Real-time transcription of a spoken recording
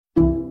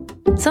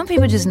Some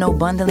people just know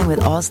bundling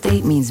with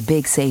Allstate means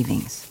big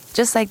savings.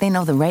 Just like they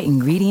know the right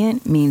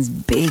ingredient means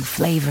big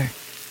flavor.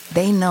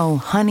 They know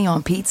honey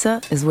on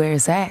pizza is where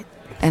it's at.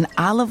 And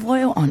olive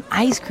oil on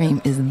ice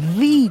cream is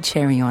the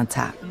cherry on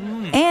top.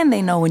 And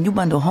they know when you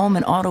bundle home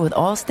and auto with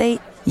Allstate,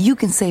 you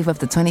can save up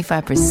to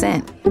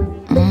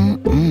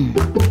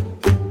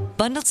 25%.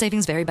 Bundled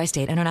savings vary by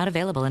state and are not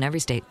available in every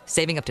state.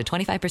 Saving up to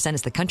 25%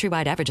 is the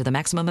countrywide average of the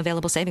maximum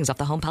available savings off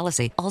the home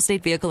policy.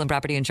 Allstate Vehicle and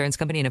Property Insurance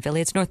Company and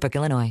affiliates, Northbrook,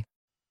 Illinois.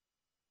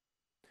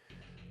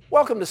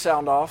 Welcome to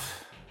Sound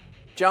Off.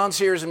 John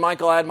Sears and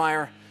Michael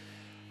Admire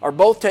are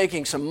both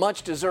taking some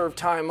much-deserved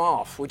time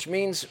off, which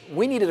means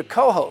we needed a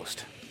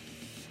co-host.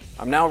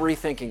 I'm now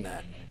rethinking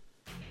that.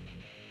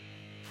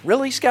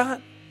 Really,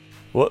 Scott?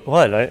 What?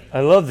 I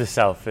love this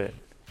outfit.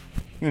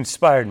 You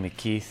inspired me,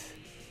 Keith.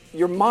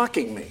 You're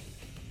mocking me.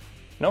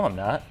 No, I'm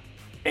not.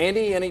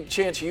 Andy, any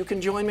chance you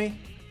can join me?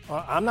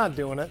 I'm not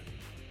doing it.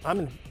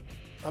 I'm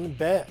in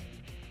bed.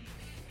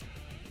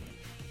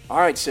 All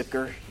right,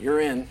 Sipker,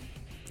 you're in.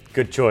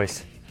 Good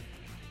choice.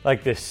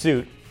 Like this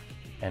suit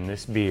and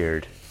this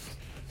beard.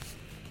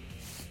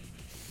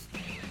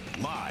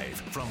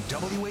 Live from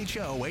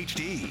WHO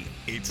HD,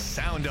 it's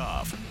Sound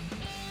Off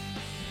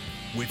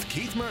with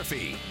Keith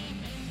Murphy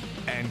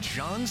and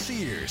John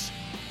Sears,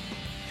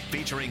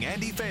 featuring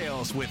Andy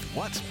Fales with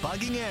What's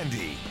Bugging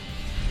Andy.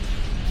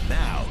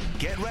 Now,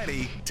 get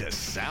ready to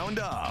sound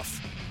off.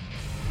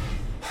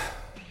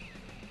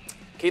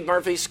 Keith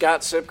Murphy, Scott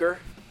Sipker,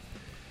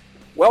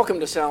 welcome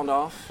to Sound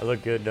Off. I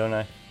look good, don't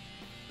I?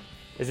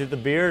 Is it the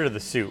beard or the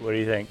suit? What do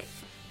you think?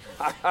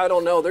 I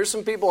don't know. There's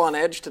some people on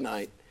edge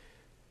tonight.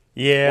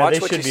 Yeah, Watch they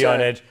what should you be on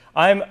say. edge.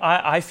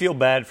 I feel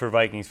bad for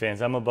Vikings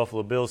fans. I'm a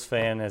Buffalo Bills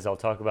fan, as I'll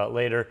talk about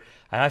later,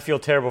 and I feel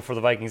terrible for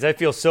the Vikings. I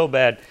feel so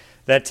bad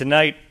that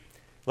tonight,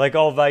 like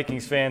all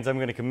Vikings fans, I'm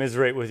going to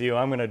commiserate with you.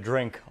 I'm going to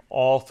drink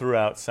all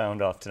throughout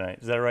Sound Off tonight.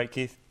 Is that right,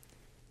 Keith?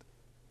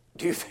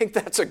 Do you think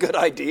that's a good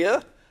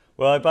idea?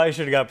 Well, I probably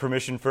should have got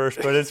permission first,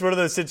 but it's one of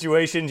those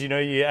situations,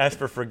 you ask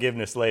for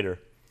forgiveness later.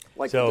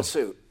 Like with the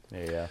suit.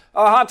 Yeah.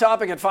 A hot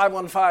topic at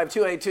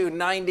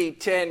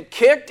 515-282-9010.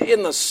 Kicked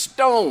in the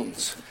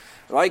stones.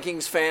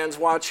 Vikings fans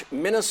watch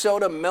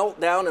Minnesota melt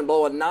down and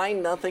blow a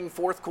 9-0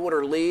 fourth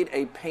quarter lead,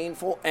 a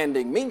painful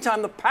ending.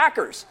 Meantime, the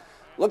Packers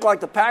look like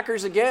the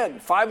Packers again.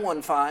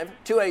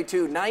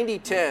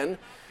 515-282-9010.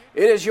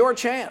 It is your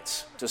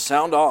chance to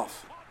sound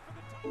off.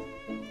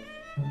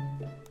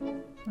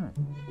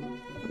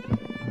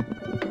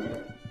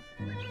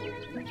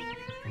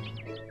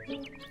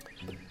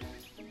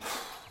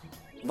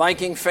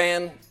 Viking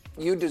fan,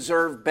 you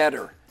deserve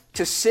better.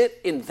 To sit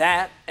in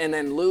that and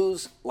then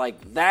lose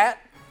like that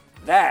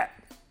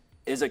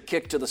is a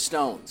kick to the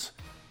stones.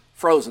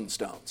 Frozen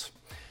stones.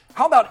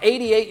 How about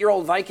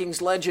 88-year-old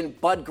Vikings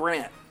legend Bud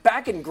Grant?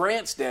 Back in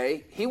Grant's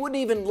day, he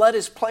wouldn't even let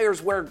his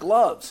players wear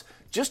gloves.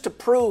 Just to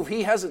prove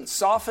he hasn't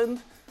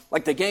softened,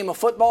 like the game of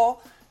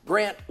football,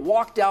 Grant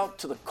walked out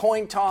to the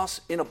coin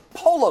toss in a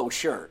polo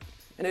shirt,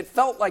 and it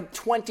felt like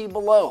 20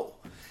 below.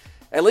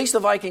 At least the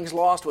Vikings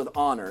lost with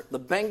honor. The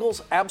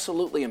Bengals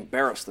absolutely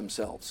embarrassed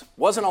themselves.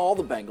 Wasn't all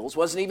the Bengals,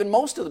 wasn't even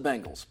most of the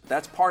Bengals.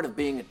 That's part of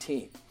being a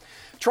team.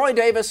 Troy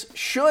Davis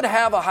should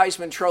have a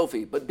Heisman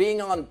Trophy, but being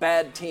on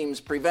bad teams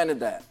prevented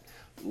that.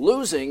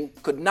 Losing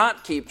could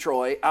not keep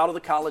Troy out of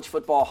the College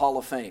Football Hall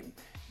of Fame.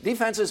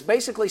 Defenses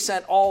basically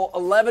sent all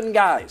 11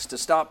 guys to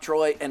stop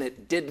Troy, and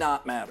it did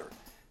not matter.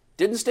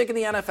 Didn't stick in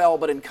the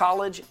NFL, but in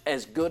college,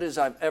 as good as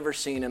I've ever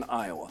seen in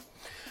Iowa.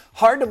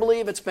 Hard to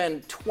believe it's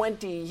been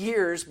 20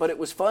 years, but it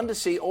was fun to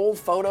see old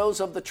photos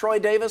of the Troy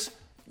Davis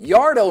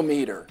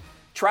yardometer.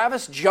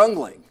 Travis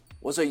Jungling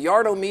was a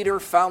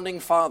yardometer founding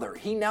father.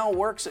 He now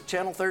works at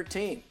Channel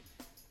 13.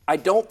 I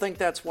don't think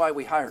that's why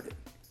we hired him.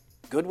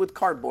 Good with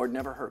cardboard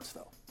never hurts,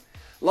 though.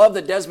 Love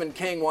that Desmond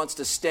King wants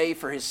to stay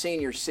for his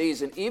senior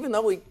season, even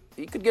though he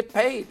could get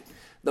paid.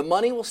 The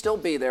money will still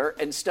be there,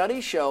 and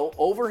studies show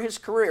over his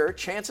career,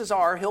 chances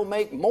are he'll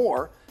make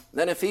more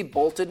than if he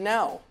bolted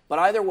now. But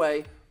either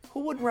way, who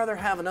would rather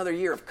have another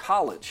year of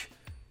college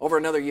over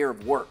another year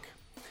of work?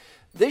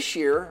 This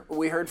year,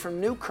 we heard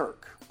from new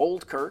Kirk,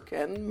 old Kirk,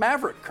 and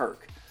Maverick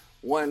Kirk.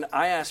 When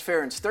I asked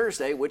Ferentz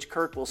Thursday which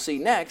Kirk we'll see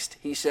next,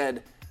 he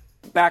said,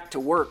 "Back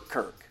to work,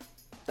 Kirk."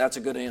 That's a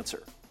good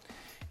answer.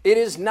 It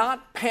is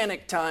not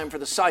panic time for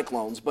the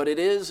Cyclones, but it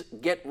is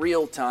get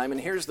real time, and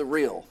here's the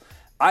real.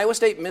 Iowa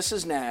State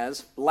misses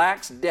Naz,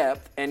 lacks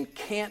depth, and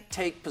can't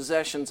take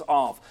possessions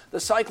off. The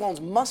Cyclones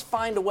must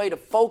find a way to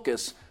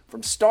focus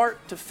from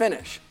start to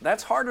finish.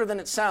 That's harder than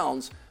it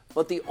sounds,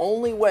 but the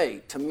only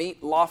way to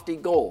meet lofty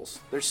goals.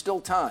 There's still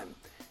time.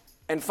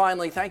 And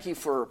finally, thank you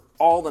for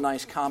all the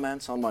nice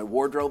comments on my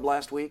wardrobe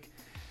last week.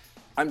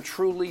 I'm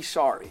truly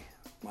sorry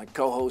my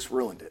co-host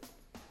ruined it.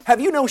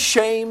 Have you no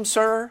shame,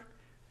 sir?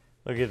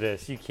 Look at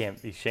this. You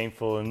can't be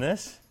shameful in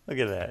this. Look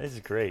at that. This is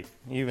great.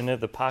 You even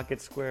have the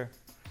pocket square.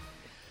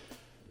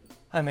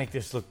 I make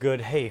this look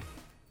good. Hey,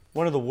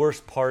 one of the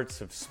worst parts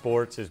of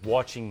sports is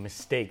watching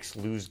mistakes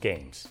lose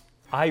games.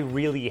 I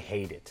really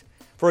hate it.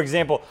 For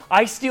example,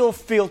 I still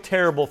feel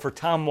terrible for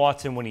Tom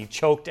Watson when he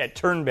choked at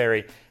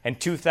Turnberry in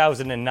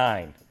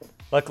 2009.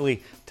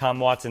 Luckily, Tom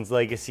Watson's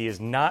legacy is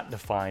not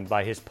defined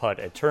by his putt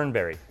at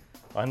Turnberry.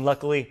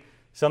 Unluckily,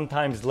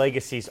 sometimes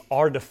legacies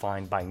are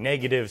defined by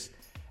negatives,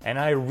 and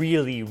I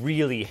really,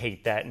 really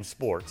hate that in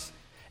sports.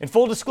 In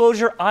full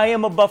disclosure, I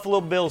am a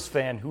Buffalo Bills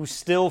fan who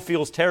still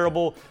feels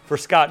terrible for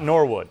Scott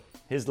Norwood.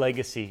 His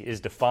legacy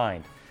is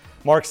defined.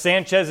 Mark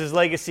Sanchez's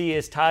legacy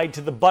is tied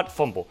to the butt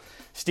fumble.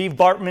 Steve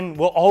Bartman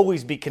will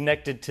always be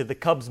connected to the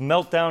Cubs'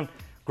 meltdown.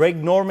 Greg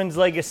Norman's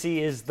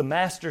legacy is the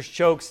Masters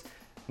chokes.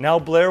 Now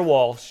Blair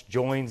Walsh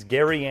joins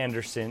Gary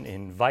Anderson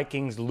in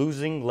Vikings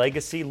losing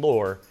legacy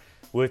lore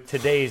with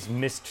today's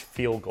missed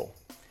field goal.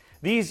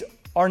 These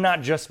are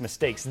not just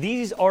mistakes.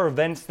 These are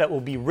events that will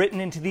be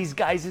written into these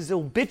guys'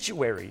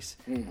 obituaries.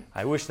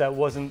 I wish that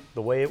wasn't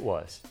the way it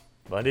was,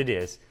 but it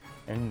is.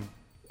 And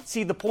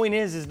see, the point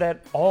is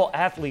that all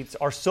athletes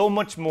are so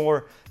much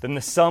more than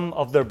the sum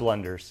of their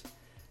blunders.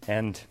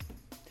 And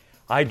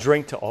I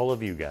drink to all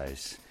of you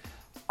guys.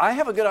 I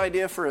have a good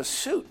idea for a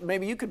suit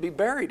maybe you could be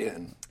buried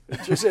in.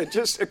 It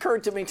just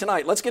occurred to me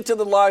tonight. Let's get to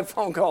the live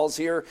phone calls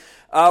here.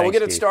 We'll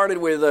get it started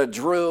with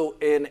Drew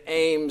in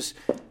Ames.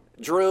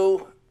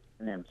 Drew,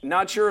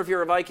 not sure if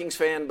you're a Vikings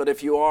fan, but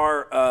if you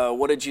are,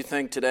 what did you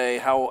think today?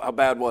 How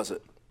bad was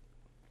it?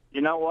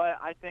 You know what?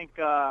 I think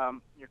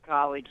your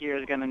colleague here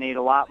is going to need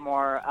a lot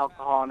more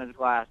alcohol in his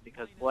glass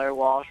because Blair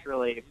Walsh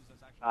really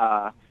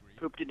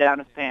pooped it down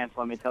his pants,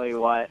 let me tell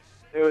you what.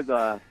 It was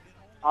a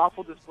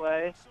awful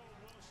display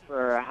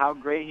for how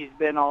great he's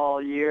been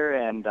all year,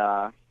 and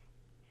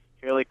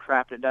he really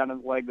crapped it down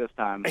his leg this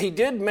time. He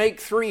did make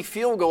 3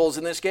 field goals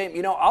in this game.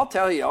 You know, I'll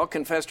tell you, I'll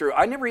confess, Drew,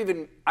 I never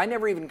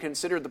even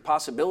considered the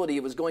possibility he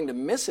was going to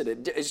miss it.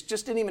 It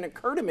just didn't even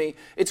occur to me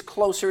it's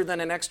closer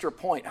than an extra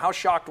point. How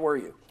shocked were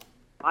you?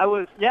 I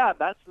was, yeah,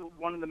 that's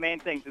one of the main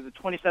things. It's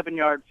a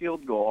 27-yard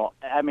field goal.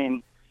 I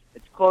mean,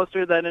 it's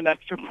closer than an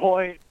extra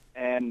point,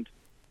 and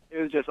it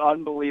was just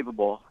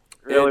unbelievable.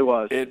 It really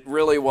was. It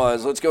really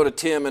was. Let's go to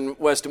Tim in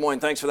West Des Moines.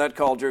 Thanks for that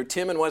call, Drew.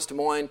 Tim in West Des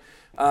Moines,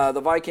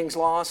 the Vikings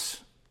loss.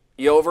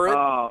 You over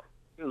it?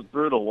 It was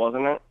brutal,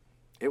 wasn't it?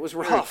 It was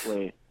rough.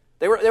 Seriously.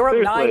 They were up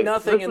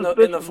 9-0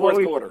 in the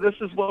fourth quarter. This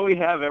is what we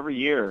have every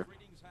year.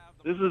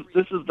 This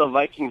is the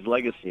Vikings'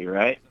 legacy,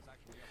 right?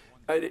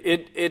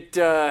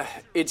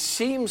 It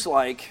seems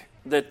like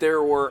that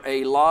there were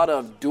a lot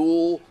of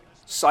dual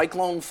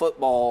Cyclone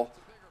football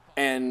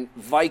and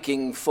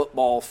Viking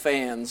football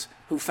fans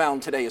who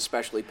found today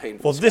especially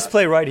painful. Well, this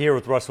play right here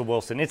with Russell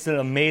Wilson, it's an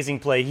amazing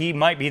play. He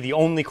might be the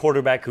only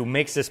quarterback who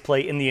makes this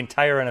play in the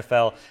entire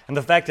NFL. And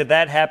the fact that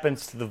that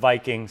happens to the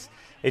Vikings,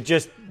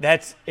 it's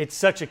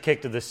such a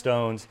kick to the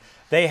stones.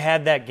 They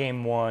had that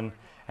game won,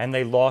 and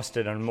they lost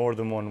it in more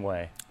than one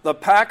way. The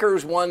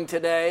Packers won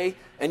today,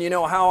 and you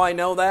know how I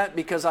know that?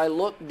 Because I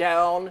looked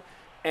down,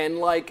 and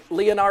like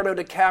Leonardo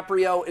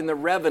DiCaprio in The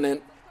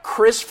Revenant,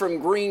 Chris from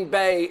Green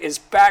Bay is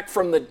back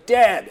from the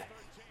dead.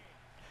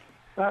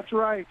 That's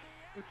right.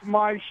 It's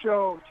my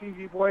show,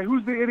 TV boy.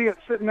 Who's the idiot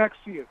sitting next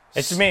to you?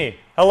 It's me.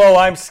 Hello,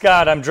 I'm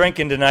Scott. I'm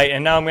drinking tonight,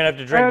 and now I'm going to have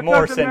to drink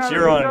more since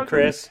you're on,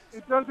 Chris.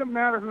 It doesn't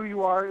matter who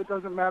you are. It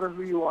doesn't matter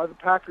who you are. The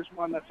Packers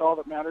won. That's all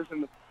that matters.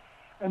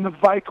 And the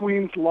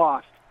Vikings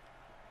lost.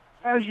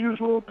 As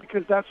usual,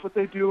 because that's what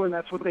they do, and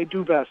that's what they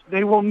do best.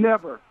 They will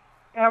never,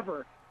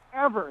 ever,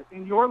 ever,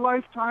 in your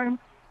lifetime,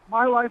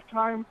 my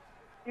lifetime,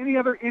 any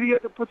other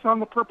idiot that puts on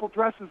the purple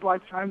dress's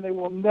lifetime, they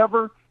will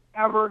never,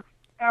 ever,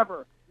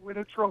 ever win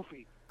a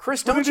trophy.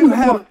 Chris, don't you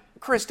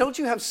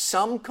have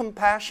some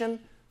compassion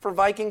for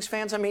Vikings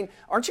fans? I mean,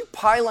 aren't you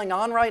piling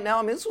on right now?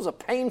 I mean, this was a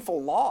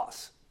painful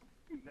loss.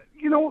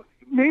 You know,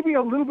 maybe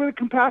a little bit of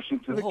compassion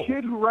to the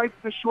kid who rides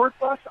the short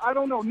bus. I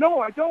don't know. No,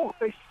 I don't.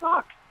 They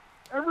suck.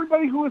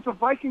 Everybody who is a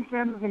Viking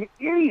fan is an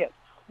idiot.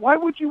 Why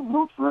would you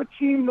root for a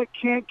team that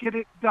can't get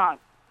it done?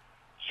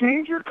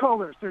 Change your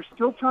colors. There's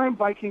still time,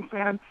 Viking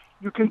fan.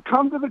 You can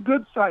come to the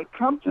good side.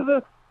 Come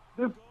to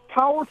the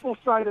powerful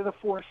side of the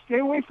force. Stay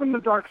away from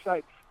the dark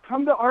side.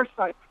 Come to our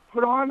side.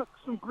 Put on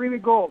some green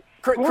and gold.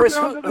 Chris,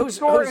 go down to the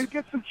store and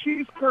get some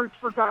cheese curds,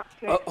 for God's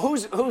sake.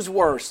 Who's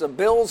worse, the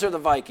Bills or the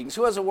Vikings?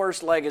 Who has a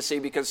worse legacy?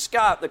 Because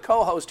Scott, the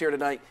co-host here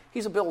tonight,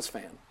 he's a Bills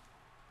fan.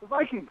 The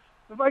Vikings.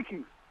 The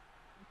Vikings.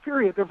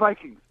 Period. They're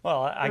Vikings.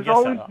 Well, I guess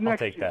I'll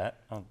take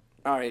that. All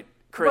right,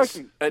 Chris.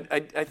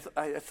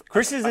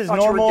 Chris is his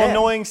normal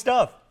annoying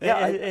stuff.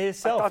 Yeah,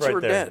 his I thought you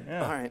were there. dead.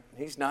 Yeah. All right,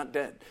 he's not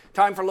dead.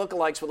 Time for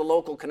lookalikes with a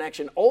local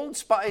connection. Old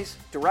Spice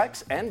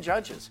directs and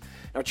judges.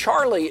 Now,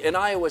 Charlie in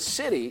Iowa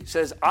City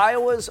says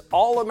Iowa's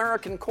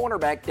All-American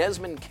cornerback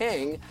Desmond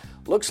King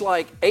looks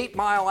like 8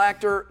 Mile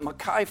actor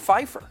Mekhi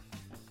Phifer.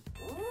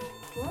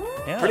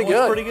 Yeah, pretty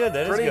good. Pretty good.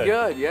 That is pretty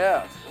good.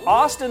 Yeah.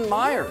 Austin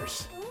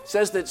Myers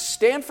says that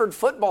Stanford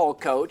football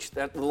coach,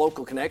 that the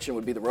local connection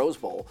would be the Rose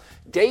Bowl,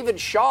 David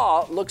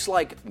Shaw looks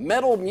like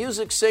metal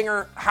music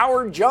singer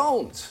Howard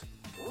Jones.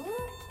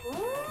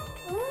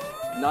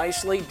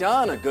 Nicely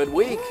done. A good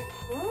week.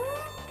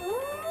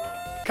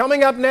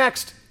 Coming up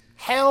next,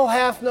 hell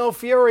hath no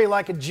fury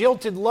like a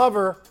jilted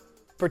lover,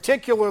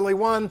 particularly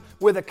one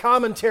with a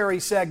commentary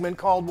segment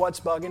called What's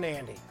Buggin'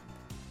 Andy.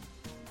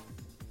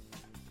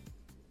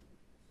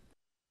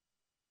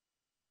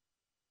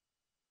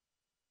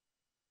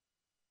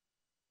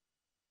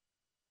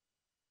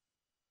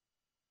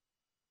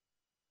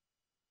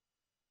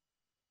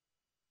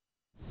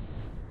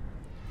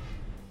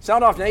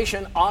 Sound Off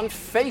Nation on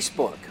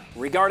Facebook.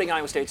 Regarding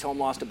Iowa State's home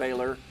loss to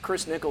Baylor,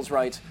 Chris Nichols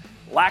writes,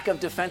 lack of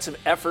defensive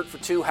effort for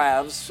two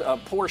halves,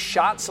 poor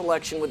shot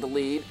selection with the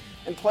lead,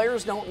 and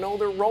players don't know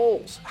their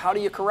roles. How do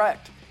you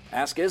correct?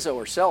 Ask Izzo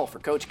herself or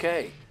Coach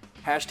K.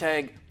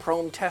 Hashtag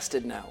Prone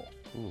tested now.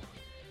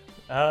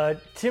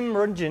 Tim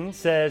Rungen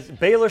says,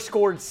 Baylor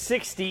scored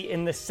 60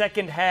 in the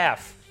second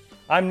half.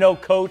 I'm no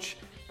coach,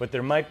 but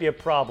there might be a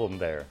problem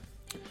there.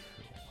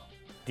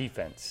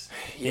 Defense.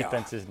 Yeah.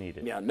 Defense is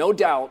needed. Yeah, no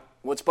doubt.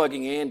 What's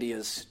bugging Andy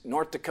is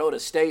North Dakota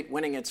State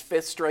winning its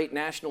 5th straight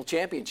national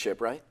championship,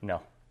 right?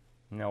 No.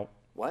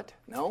 What?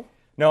 No?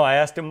 No, I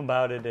asked him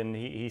about it, and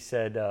he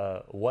said,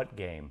 what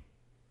game?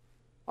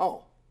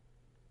 Oh.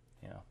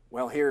 Yeah.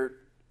 Well, here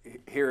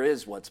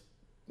is what's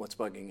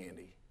bugging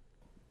Andy.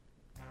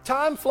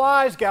 Time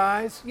flies,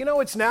 guys. You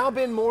know, it's now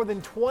been more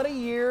than 20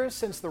 years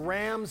since the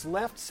Rams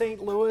left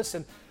St. Louis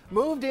and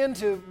moved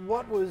into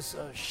what was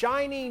a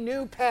shiny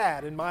new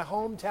pad in my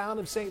hometown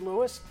of St.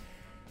 Louis.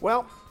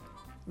 Well,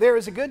 there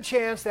is a good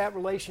chance that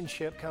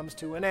relationship comes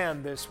to an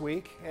end this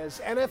week as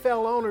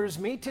NFL owners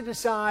meet to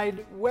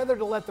decide whether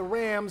to let the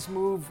Rams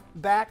move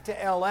back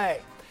to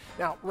L.A.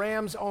 Now,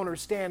 Rams owner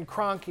Stan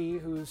Kroenke,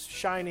 whose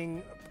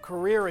shining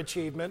career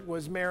achievement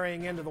was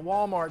marrying into the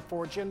Walmart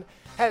fortune,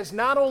 has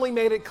not only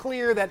made it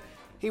clear that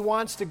he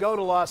wants to go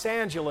to Los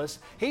Angeles,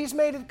 he's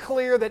made it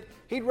clear that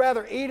he'd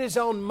rather eat his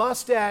own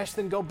mustache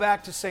than go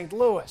back to St.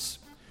 Louis.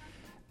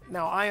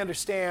 Now, I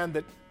understand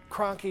that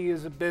Kroenke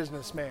is a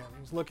businessman.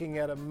 He's looking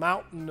at a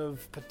mountain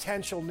of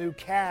potential new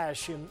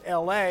cash in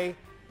L.A.,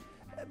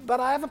 but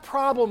I have a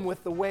problem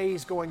with the way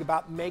he's going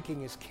about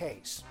making his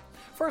case.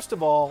 First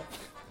of all,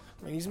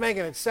 he's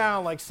making it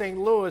sound like St.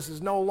 Louis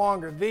is no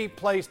longer the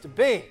place to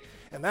be,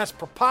 and that's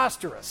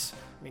preposterous.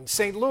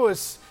 St.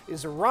 Louis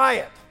is a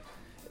riot,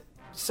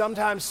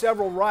 sometimes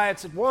several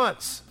riots at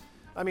once.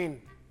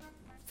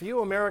 Few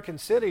American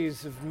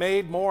cities have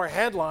made more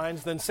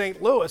headlines than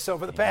St. Louis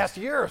over the past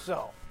year or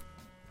so.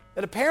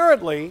 And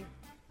apparently,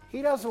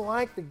 he doesn't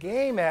like the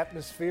game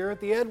atmosphere at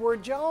the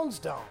Edward Jones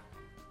Dome.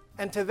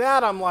 And to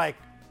that, I'm like,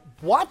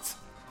 what?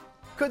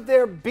 Could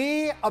there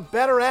be a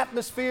better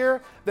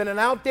atmosphere than an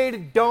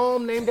outdated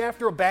dome named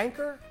after a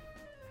banker?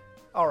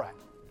 All right,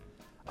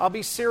 I'll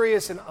be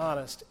serious and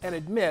honest and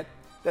admit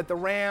that the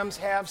Rams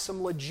have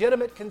some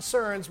legitimate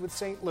concerns with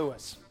St.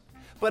 Louis.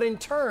 But in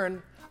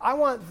turn, I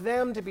want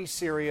them to be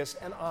serious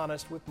and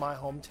honest with my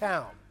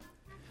hometown.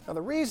 Now,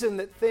 the reason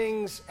that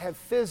things have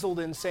fizzled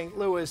in St.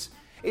 Louis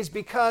is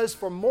because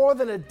for more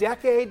than a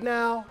decade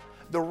now,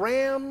 the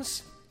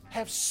Rams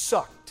have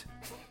sucked.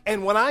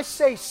 And when I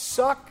say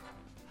suck,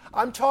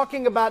 I'm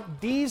talking about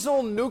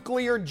diesel,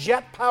 nuclear,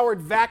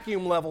 jet-powered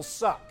vacuum level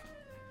suck.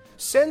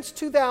 Since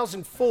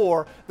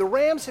 2004, the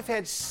Rams have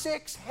had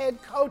 6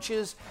 head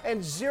coaches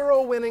and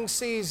 0 winning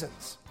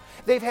seasons.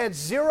 They've had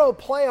 0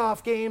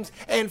 playoff games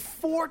and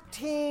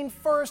 14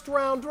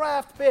 first-round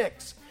draft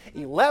picks,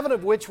 11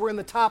 of which were in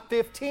the top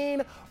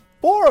 15,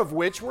 4 of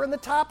which were in the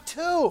top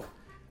 2.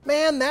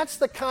 Man, that's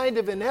the kind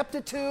of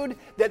ineptitude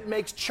that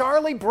makes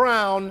Charlie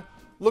Brown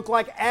look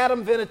like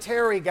Adam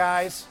Vinatieri,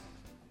 guys.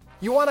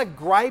 You want to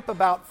gripe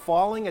about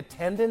falling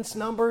attendance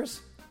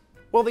numbers?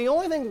 Well, the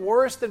only thing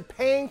worse than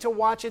paying to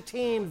watch a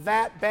team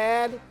that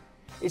bad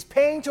is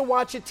paying to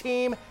watch a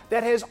team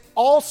that has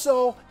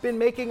also been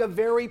making a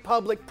very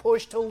public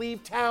push to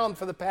leave town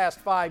for the past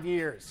 5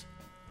 years.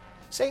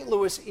 St.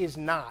 Louis is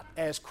not,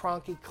 as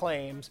Kroenke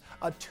claims,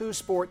 a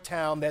two-sport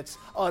town that's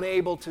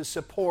unable to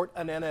support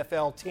an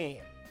NFL team.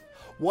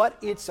 What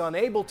it's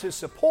unable to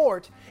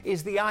support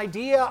is the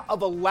idea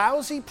of a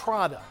lousy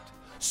product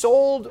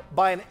sold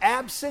by an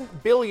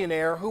absent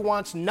billionaire who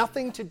wants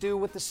nothing to do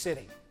with the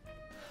city.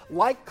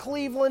 Like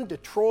Cleveland,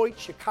 Detroit,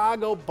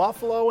 Chicago,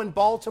 Buffalo, and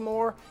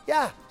Baltimore,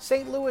 yeah,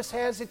 St. Louis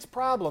has its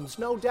problems,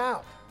 no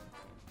doubt.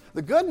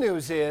 The good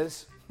news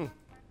is,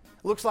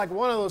 looks like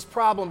one of those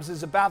problems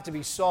is about to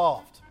be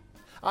solved.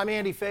 I'm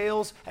Andy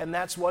Fales, and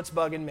that's what's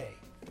bugging me.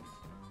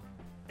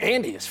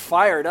 Andy is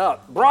fired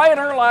up. Brian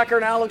Urlacher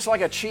now looks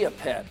like a chia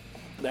pet.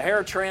 The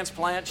hair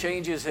transplant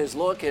changes his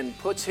look and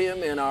puts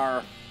him in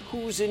our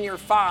Who's in Your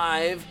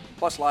 5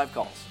 plus live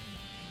calls.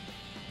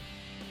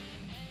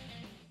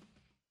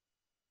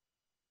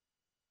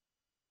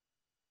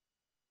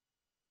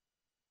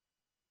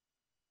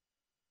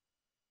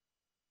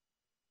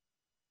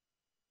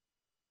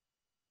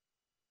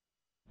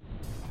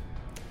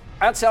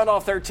 At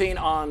SoundOff13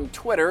 on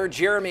Twitter,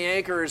 Jeremy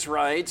Akers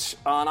writes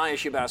on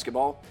ISU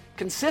basketball,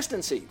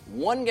 consistency.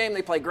 One game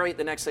they play great,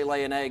 the next they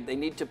lay an egg. They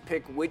need to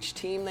pick which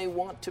team they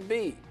want to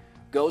be.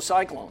 Go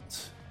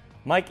Cyclones.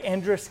 Mike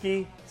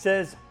Andruski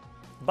says,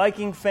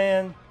 Viking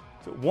fan,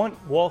 So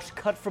Walsh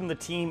cut from the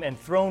team and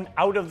thrown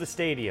out of the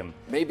stadium.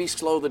 Maybe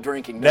slow the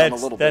drinking down a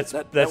little bit.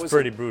 That's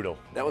pretty brutal.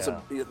 That was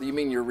you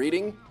mean you're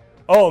reading?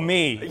 Oh,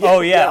 me. Yeah, oh,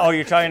 yeah. Oh,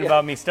 you're talking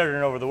about me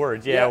stuttering over the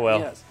words. Yeah, well,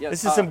 yes.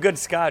 This is some good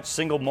Scotch,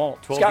 single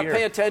malt, 12 Scott, year.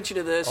 pay attention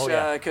to this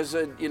because,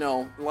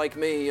 like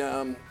me,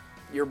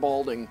 you're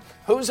balding.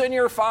 Who's in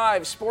your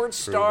 5 sports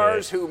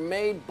stars who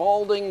made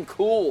balding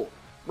cool?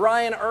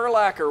 Brian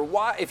Urlacher.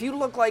 Why? If you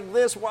look like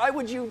this, why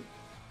would you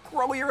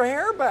grow your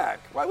hair back?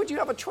 Why would you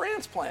have a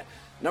transplant?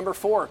 Number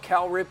 4,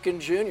 Cal Ripken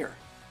Jr.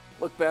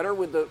 Look better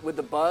with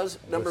the buzz.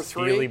 Number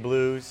 3, Steely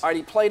Blues. All right,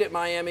 he played at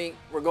Miami.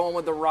 We're going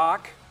with The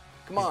Rock.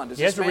 Come on, does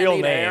he this has a man real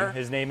need name. hair?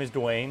 His name is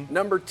Dwayne.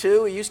 Number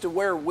 2, he used to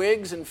wear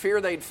wigs in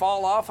fear they'd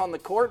fall off on the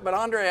court, but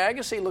Andre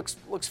Agassi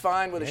looks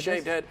fine with a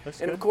shaved head.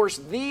 And of course,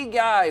 the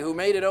guy who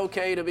made it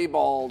okay to be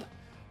bald,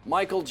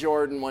 Michael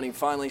Jordan, when he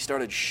finally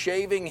started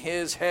shaving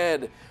his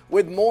head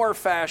with more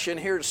fashion.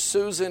 Here's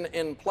Susan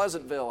in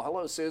Pleasantville.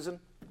 Hello, Susan.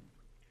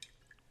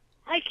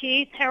 Hi,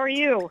 Keith. How are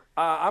you?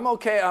 I'm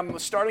okay. I'm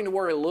starting to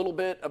worry a little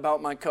bit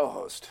about my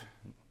co-host.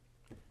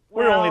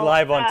 We're only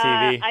live on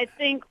TV. I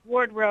think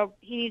wardrobe.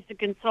 He needs to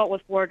consult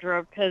with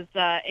wardrobe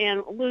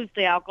and lose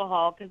the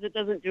alcohol because it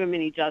doesn't do him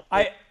any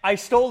justice. I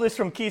stole this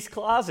from Keith's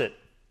closet.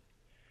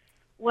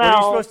 Well, what are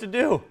you supposed to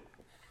do?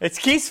 It's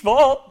Keith's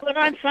fault. Put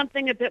on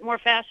something a bit more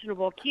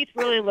fashionable. Keith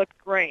really looked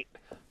great.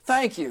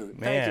 Thank you.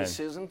 Man. Thank you,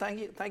 Susan. Thank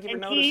you for Keith,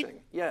 noticing.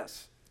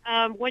 Yes.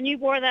 When you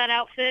wore that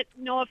outfit,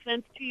 no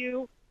offense to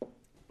you,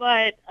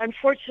 but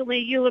unfortunately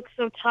you look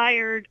so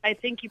tired. I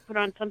think you put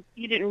on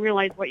you didn't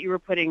realize what you were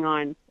putting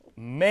on.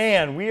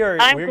 Man, we're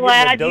getting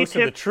a dose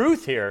of the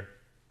truth here.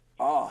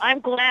 Oh. I'm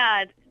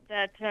glad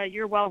that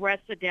you're well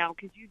rested now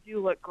because you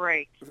do look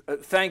great.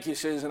 Thank you,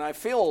 Susan. I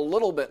feel a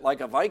little bit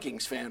like a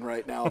Vikings fan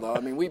right now, though.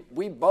 I mean,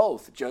 we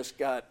both just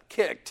got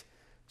kicked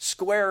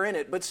square in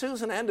it. But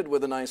Susan ended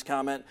with a nice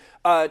comment.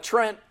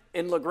 Trent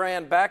in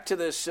LeGrand, back to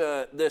this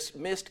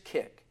missed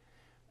kick.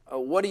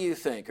 What do you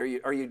think?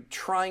 Are you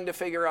trying to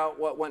figure out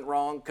what went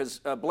wrong? Because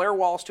Blair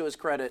Walsh, to his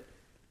credit,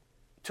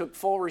 took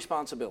full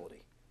responsibility.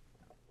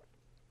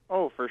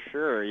 Oh, for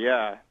sure.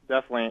 Yeah,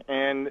 definitely.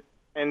 And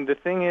the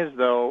thing is,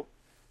 though,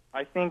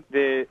 I think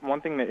that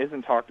one thing that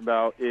isn't talked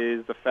about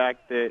is the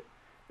fact that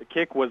the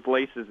kick was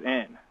laces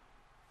in.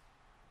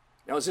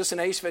 Now, is this an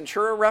Ace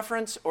Ventura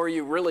reference, or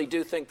you really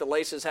do think the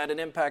laces had an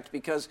impact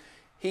because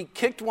he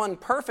kicked one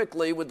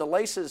perfectly with the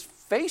laces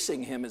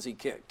facing him as he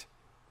kicked?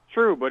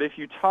 True, but if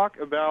you talk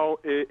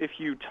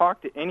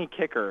to any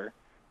kicker,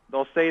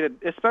 they'll say that,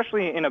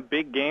 especially in a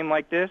big game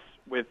like this,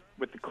 with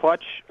the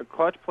clutch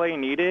play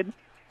needed,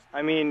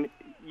 I mean,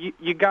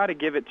 you got to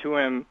give it to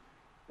him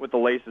with the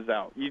laces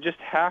out. You just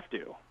have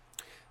to.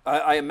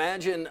 I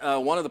imagine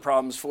one of the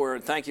problems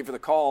thank you for the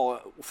call,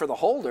 for the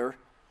holder,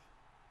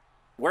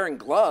 wearing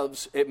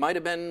gloves, it might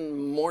have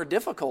been more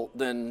difficult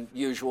than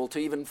usual to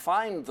even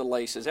find the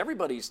laces.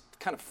 Everybody's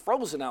kind of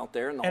frozen out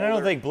there. And I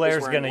don't think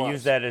Blair's going to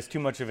use that as too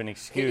much of an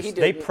excuse.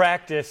 They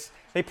practice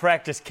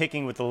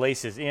kicking with the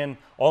laces in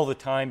all the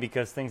time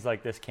because things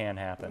like this can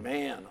happen.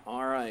 Man,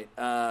 all right.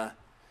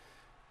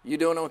 You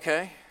doing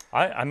okay?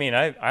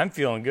 I'm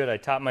feeling good. I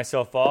topped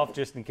myself off,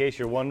 just in case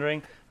you're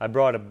wondering. I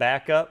brought a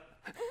backup.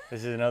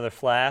 This is another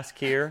flask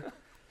here.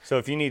 So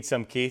if you need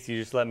some, Keith, you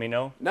just let me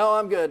know. No,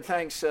 I'm good.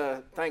 Thanks,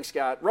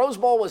 Scott. Rose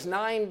Bowl was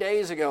 9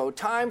 days ago.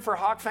 Time for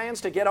Hawk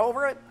fans to get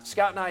over it?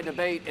 Scott and I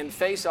debate in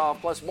Face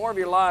Off, plus more of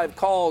your live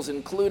calls,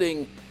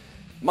 including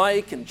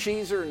Mike and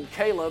Cheeser and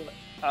Caleb,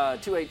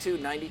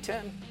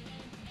 282-9010.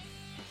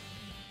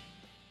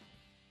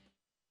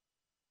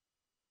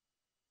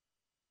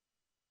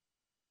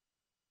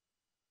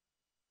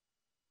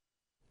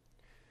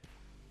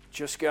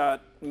 Just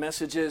got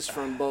messages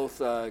from both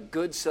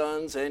Good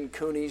Sons and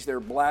Coonies. They're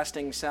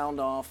blasting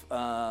Sound Off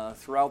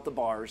throughout the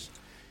bars.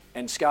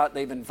 And Scott,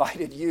 they've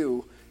invited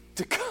you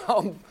to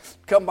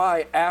come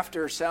by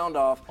after Sound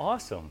Off.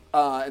 Awesome.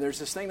 And there's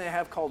this thing they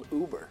have called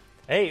Uber.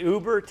 Hey,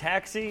 Uber,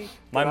 taxi.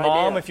 My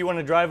mom, if you want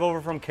to drive over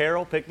from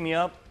Carroll, pick me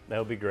up. That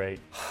would be great.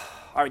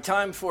 All right,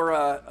 time for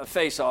a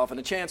face-off and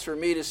a chance for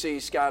me to see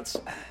Scott's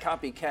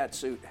copycat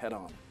suit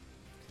head-on.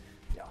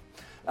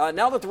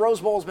 Now that the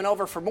Rose Bowl has been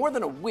over for more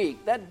than a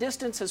week, that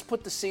distance has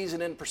put the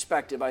season in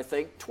perspective, I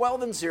think.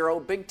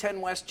 12-0, Big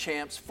Ten West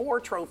champs, 4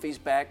 trophies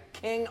back,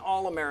 King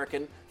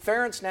All-American,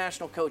 Ferentz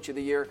National Coach of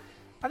the Year.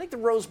 I think the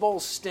Rose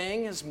Bowl's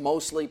sting has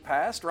mostly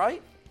passed,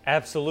 right?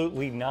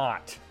 Absolutely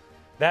not.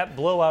 That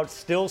blowout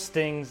still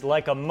stings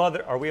like a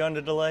mother. Are we on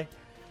the delay?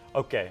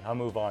 Okay, I'll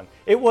move on.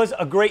 It was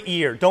a great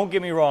year, don't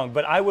get me wrong,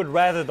 but I would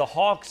rather the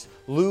Hawks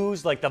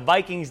lose like the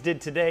Vikings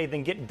did today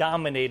than get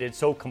dominated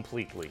so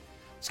completely.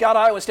 Scott,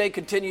 Iowa State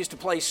continues to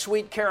play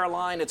Sweet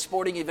Caroline at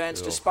sporting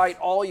events despite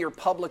all your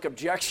public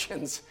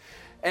objections.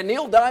 And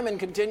Neil Diamond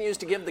continues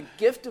to give the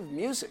gift of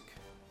music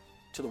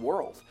to the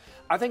world.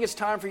 I think it's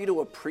time for you to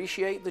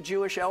appreciate the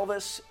Jewish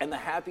Elvis and the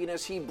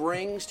happiness he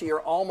brings to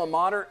your alma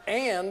mater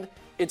and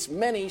its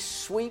many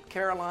Sweet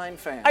Caroline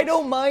fans. I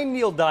don't mind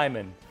Neil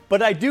Diamond,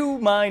 but I do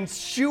mind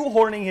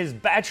shoehorning his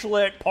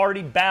bachelorette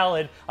party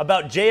ballad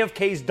about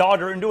JFK's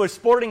daughter into a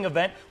sporting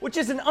event, which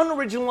is an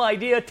unoriginal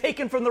idea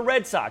taken from the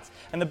Red Sox.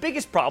 And the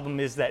biggest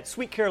problem is that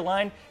Sweet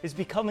Caroline is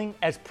becoming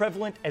as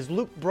prevalent as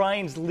Luke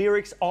Bryan's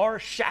lyrics are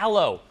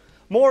shallow.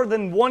 More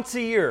than once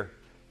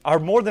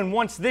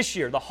this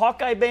year, the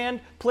Hawkeye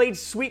Band played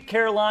Sweet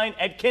Caroline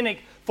at Kinnick.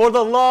 For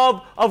the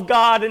love of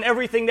God and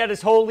everything that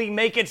is holy,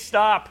 make it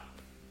stop.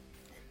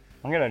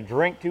 I'm going to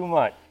drink too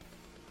much.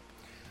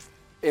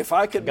 If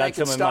I could make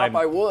it stop,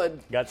 I would.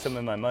 Got some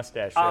in my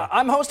mustache.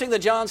 I'm hosting the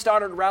John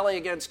Stoddard Rally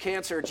Against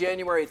Cancer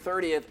January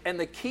 30th, and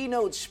the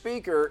keynote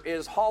speaker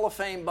is Hall of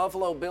Fame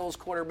Buffalo Bills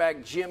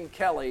quarterback Jim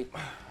Kelly.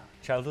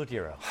 Childhood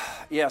hero.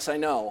 Yes, I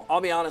know. I'll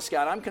be honest,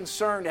 Scott. I'm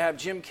concerned to have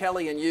Jim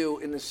Kelly and you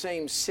in the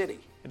same city.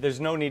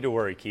 There's no need to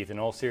worry, Keith. In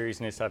all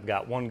seriousness, I've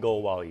got one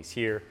goal while he's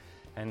here,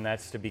 and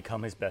that's to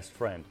become his best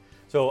friend.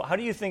 So how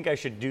do you think I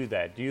should do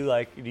that? Do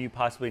you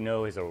possibly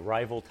know his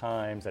arrival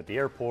times at the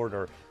airport,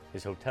 or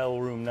his hotel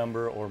room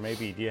number, or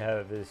maybe do you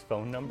have his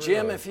phone number?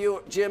 Jim, if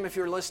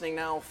you're listening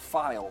now,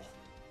 file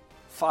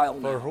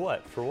now. For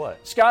what? For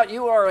what? Scott,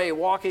 you are a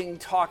walking,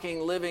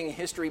 talking, living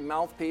history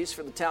mouthpiece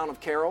for the town of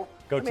Carroll.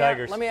 Go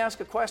Tigers. Let me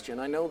ask a question.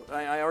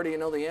 I already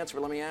know the answer,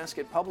 but let me ask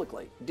it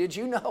publicly. Did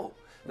you know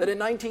that in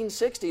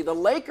 1960, the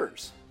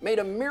Lakers made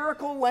a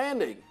miracle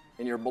landing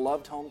in your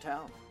beloved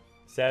hometown?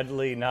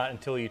 Sadly, not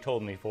until you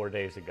told me 4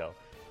 days ago.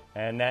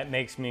 And that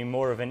makes me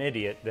more of an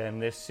idiot than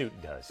this suit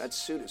does. That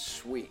suit is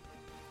sweet.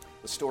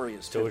 The story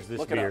is too. So is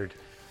this beard.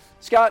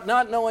 Scott,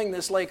 not knowing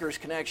this Lakers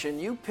connection,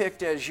 you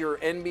picked as your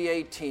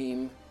NBA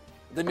team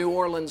the New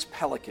Orleans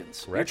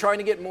Pelicans. Correct. You're trying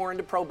to get more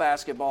into pro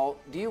basketball.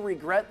 Do you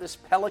regret this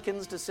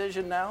Pelicans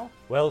decision now?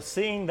 Well,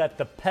 seeing that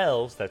the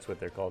Pels, that's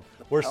what they're called,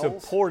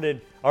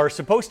 are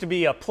supposed to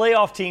be a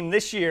playoff team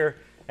this year,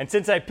 and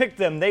since I picked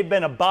them, they've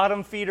been a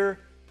bottom feeder.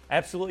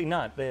 Absolutely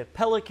not. The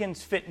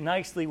Pelicans fit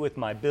nicely with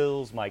my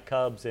Bills, my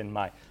Cubs, and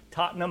my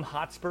Tottenham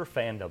Hotspur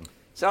fandom.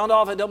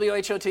 SoundOFF at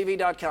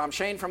WHOTV.com.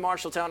 Shane from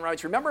Marshalltown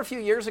writes, remember a few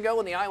years ago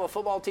when the Iowa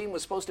football team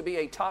was supposed to be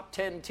a top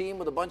 10 team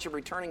with a bunch of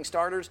returning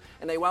starters,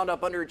 and they wound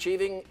up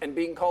underachieving and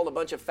being called a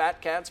bunch of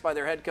fat cats by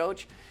their head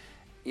coach?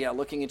 Yeah,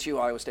 looking at you,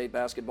 Iowa State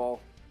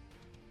basketball.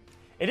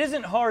 It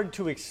isn't hard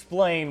to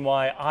explain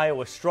why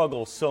Iowa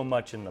struggles so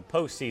much in the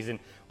postseason.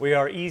 We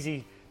are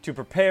easy to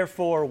prepare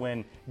for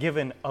when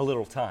given a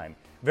little time.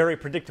 Very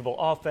predictable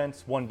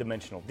offense,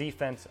 one-dimensional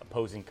defense.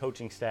 Opposing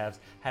coaching staffs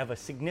have a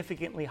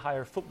significantly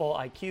higher football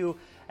IQ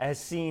as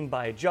seen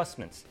by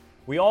adjustments.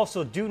 We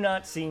also do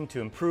not seem to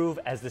improve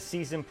as the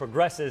season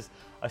progresses,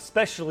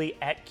 especially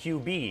at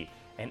QB.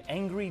 An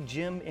angry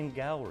Jim in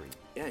gallery.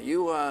 Yeah,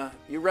 you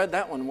read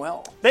that one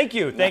well. Thank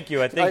you.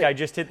 I think I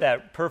just hit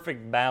that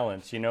perfect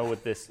balance,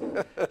 with this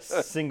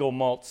single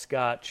malt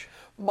scotch.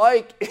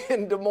 Mike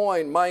in Des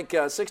Moines. Mike,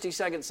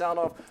 60-second sound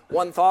off.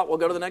 One thought. We'll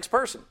go to the next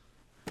person.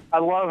 I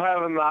love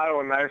having the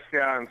Iowa nice guy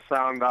on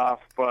Sound Off,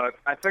 but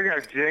I think I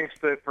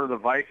jinxed it for the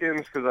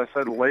Vikings because I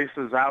said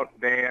laces out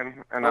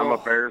Dan, and I'm a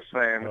Bears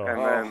fan,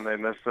 and then they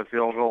missed the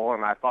field goal,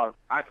 and I thought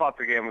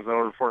the game was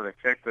over before they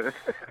kicked it.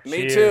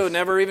 Me too.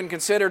 Never even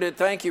considered it.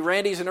 Thank you.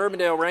 Randy's in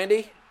Urbandale.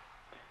 Randy?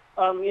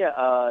 About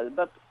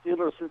the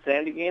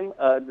Steelers-Cincinnati game,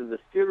 did the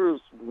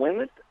Steelers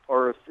win it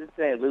or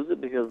Cincinnati lose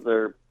it because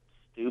they're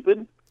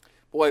stupid?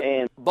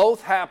 Boy,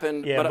 both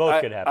happened. Yeah, but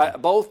both could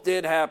happen. Both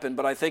did happen,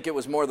 but I think it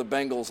was more the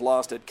Bengals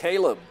lost it.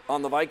 Caleb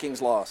on the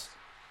Vikings loss.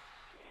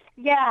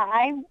 Yeah,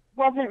 I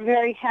wasn't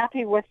very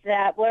happy with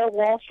that. Blair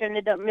Walsh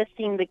ended up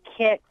missing the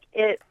kick.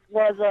 It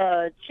was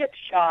a chip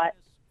shot.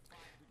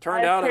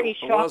 Turned out pretty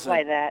shocked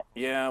by that.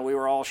 Yeah, we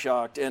were all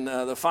shocked. And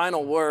the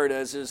final word,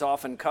 as is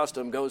often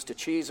custom, goes to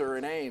Cheeser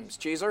and Ames.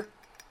 Cheeser?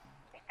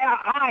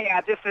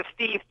 Hi, this is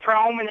Steve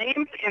Prohm and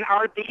Ames, and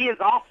our D is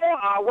awful.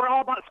 We're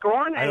all about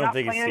scoring and not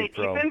playing any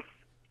defense.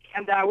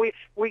 And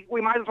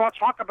we might as well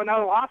chalk up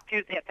another loss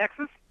Tuesday at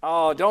Texas.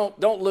 Oh,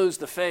 don't lose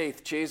the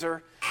faith,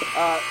 Cheeser.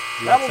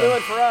 That'll do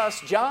it for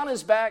us. John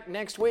is back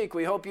next week.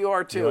 We hope you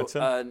are too. You want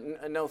some?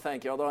 No,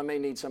 thank you, although I may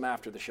need some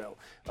after the show.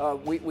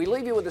 We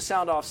leave you with the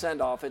Sound Off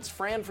Send-Off. It's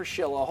Fran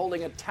Fraschilla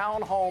holding a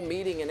town hall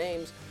meeting in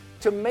Ames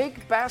to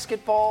make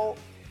basketball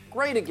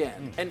great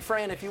again. And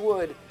Fran, if you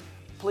would,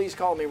 please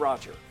call me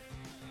Roger.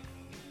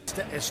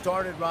 It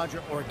started,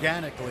 Roger,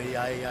 organically.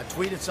 I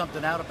tweeted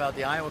something out about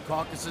the Iowa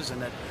caucuses and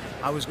that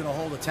I was going to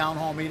hold a town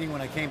hall meeting when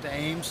I came to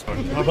Ames.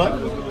 How about?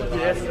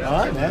 Yes. All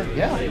right, man.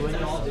 Yeah.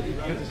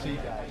 Good to see you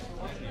guys.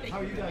 How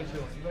are you guys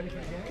doing? You ready for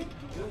the game?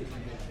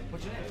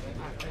 What's your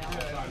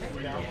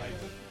name?